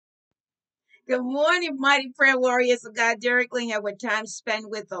Good morning, mighty prayer warriors of God. Derek Ling here with time spent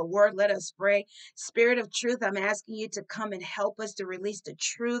with the word. Let us pray. Spirit of truth, I'm asking you to come and help us to release the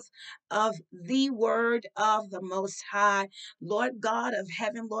truth of the word of the Most High. Lord God of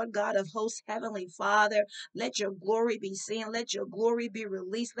heaven, Lord God of hosts, Heavenly Father, let your glory be seen. Let your glory be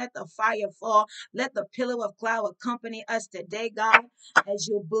released. Let the fire fall. Let the pillar of cloud accompany us today, God, as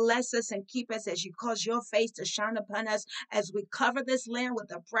you bless us and keep us, as you cause your face to shine upon us, as we cover this land with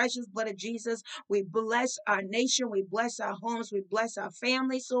the precious blood of Jesus. We bless our nation. We bless our homes. We bless our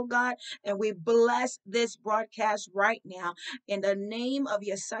families, oh God. And we bless this broadcast right now in the name of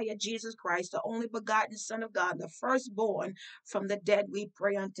Yeshua Jesus Christ, the only begotten Son of God, the firstborn from the dead. We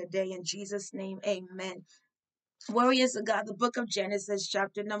pray on today in Jesus' name. Amen. Warriors of God, the book of Genesis,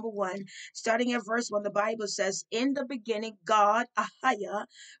 chapter number 1, starting at verse 1, the Bible says, in the beginning, God, Ahaya,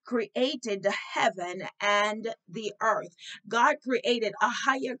 created the heaven and the earth. God created,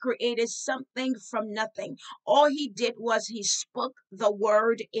 Ahaya created something from nothing. All he did was he spoke the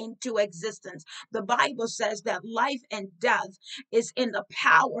word into existence. The Bible says that life and death is in the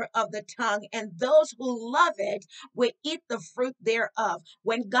power of the tongue, and those who love it will eat the fruit thereof.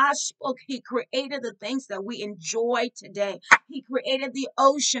 When God spoke, he created the things that we enjoy today. He created the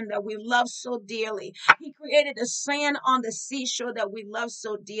ocean that we love so dearly. He created the sand on the seashore that we love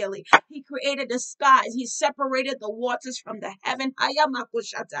so dearly. He created the skies. He separated the waters from the heaven.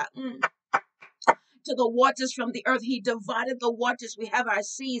 Hayamakushata. To the waters from the earth. He divided the waters. We have our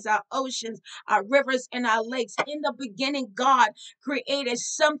seas, our oceans, our rivers, and our lakes. In the beginning, God created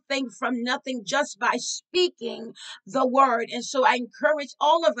something from nothing just by speaking the word. And so I encourage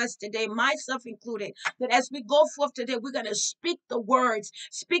all of us today, myself included, that as we go forth today, we're going to speak the words,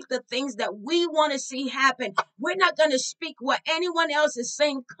 speak the things that we want to see happen. We're not going to speak what anyone else is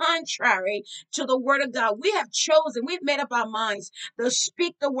saying contrary to the word of God. We have chosen, we've made up our minds to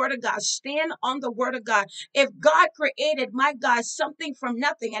speak the word of God, stand on the word of God. If God created, my God, something from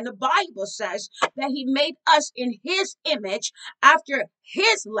nothing, and the Bible says that he made us in his image after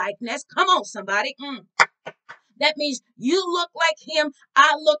his likeness. Come on, somebody. That means you look like him.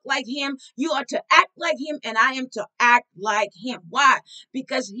 I look like him. You are to act like him, and I am to act like him. Why?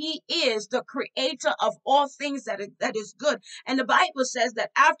 Because he is the creator of all things that is good. And the Bible says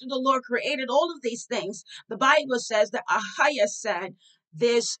that after the Lord created all of these things, the Bible says that Ahia said,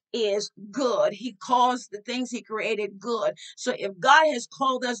 this is good. He calls the things he created good. So if God has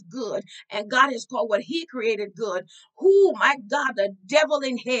called us good and God has called what he created good, who, my God, the devil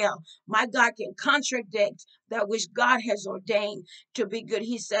in hell, my God, can contradict that which God has ordained to be good.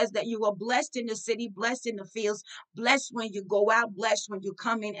 He says that you are blessed in the city, blessed in the fields, blessed when you go out, blessed when you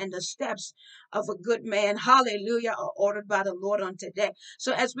come in, and the steps of a good man, hallelujah, are ordered by the Lord on today.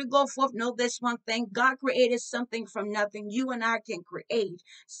 So as we go forth, know this one thing: God created something from nothing. You and I can create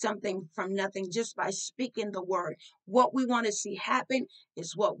something from nothing just by speaking the word. What we want to see happen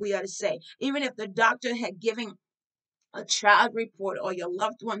is what we are to say. Even if the doctor had given a child report or your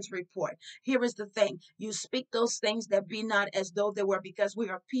loved one's report, here is the thing: you speak those things that be not as though they were, because we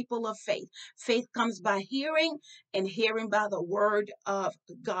are people of faith. Faith comes by hearing, and hearing by the word of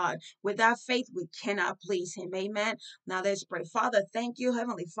God. Without faith, we cannot please him. Amen. Now let's pray. Father, thank you.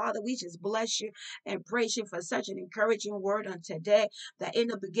 Heavenly Father, we just bless you and praise you for such an encouraging word on today, that in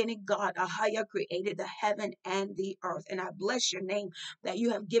the beginning, God, Ahaya, created the heaven and the earth. And I bless your name that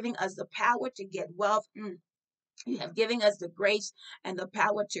you have given us the power to get wealth. You have given us the grace and the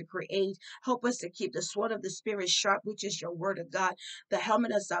power to create. Help us to keep the sword of the Spirit sharp, which is your word of God, the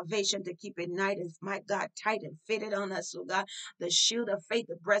helmet of salvation to keep it night and, my God, tight and fitted on us, oh God, the shield of faith,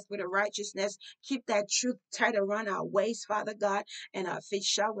 the breastplate of righteousness. Keep that truth tight around our waist, Father God, and our feet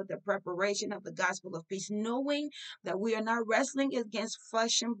shod with the preparation of the gospel of peace, knowing that we are not wrestling against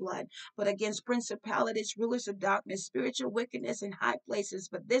flesh and blood, but against principalities, rulers of darkness, spiritual wickedness in high places.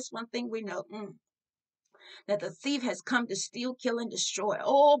 But this one thing we know, that the thief has come to steal, kill, and destroy.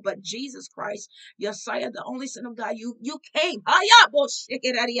 Oh, but Jesus Christ, Messiah, the only Son of God, you came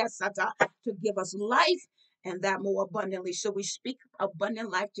to give us life, and that more abundantly. So we speak abundant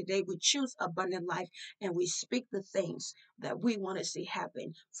life today. We choose abundant life, and we speak the things that we want to see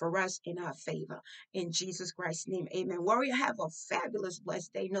happen for us in our favor. In Jesus Christ's name, amen. Warrior, have a fabulous,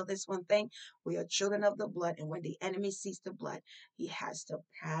 blessed day. Know this one thing: we are children of the blood, and when the enemy sees the blood, he has to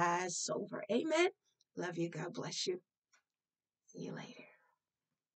pass over. Amen. Love you. God bless you. See you later.